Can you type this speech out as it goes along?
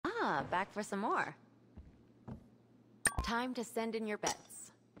Back for some more. Time to send in your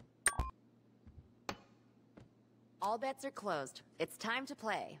bets. All bets are closed. It's time to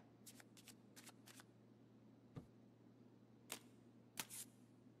play.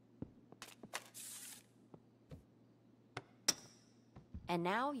 And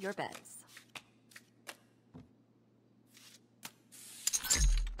now your bets.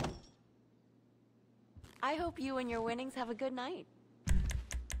 I hope you and your winnings have a good night.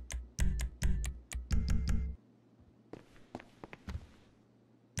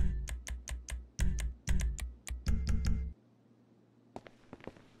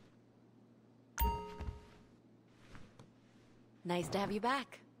 Nice to have you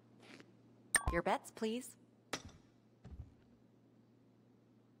back. Your bets, please.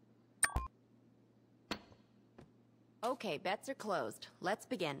 Okay, bets are closed. Let's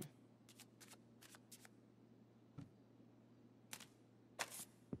begin.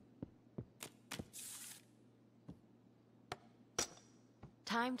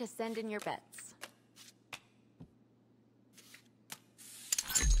 Time to send in your bets.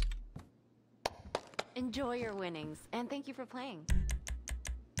 Enjoy your winnings, and thank you for playing.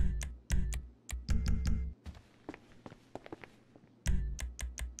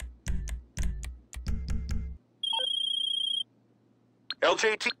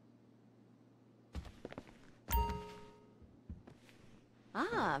 LJT.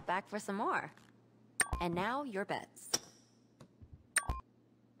 Back for some more. And now your bets.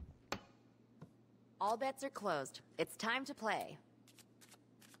 All bets are closed. It's time to play.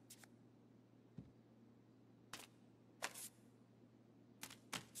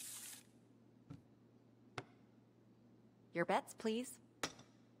 Your bets, please.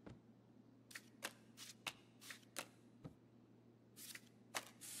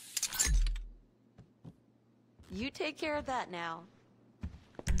 You take care of that now.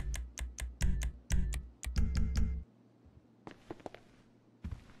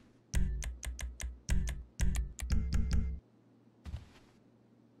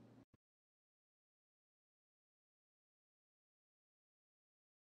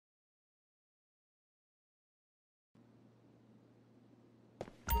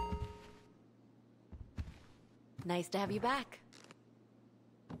 Nice to have you back.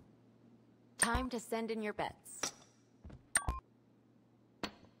 Time to send in your bets.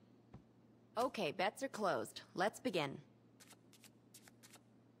 Okay, bets are closed. Let's begin.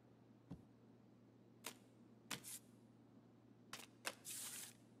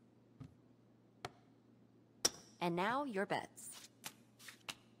 And now your bets.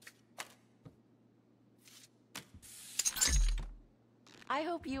 I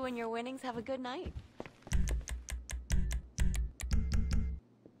hope you and your winnings have a good night.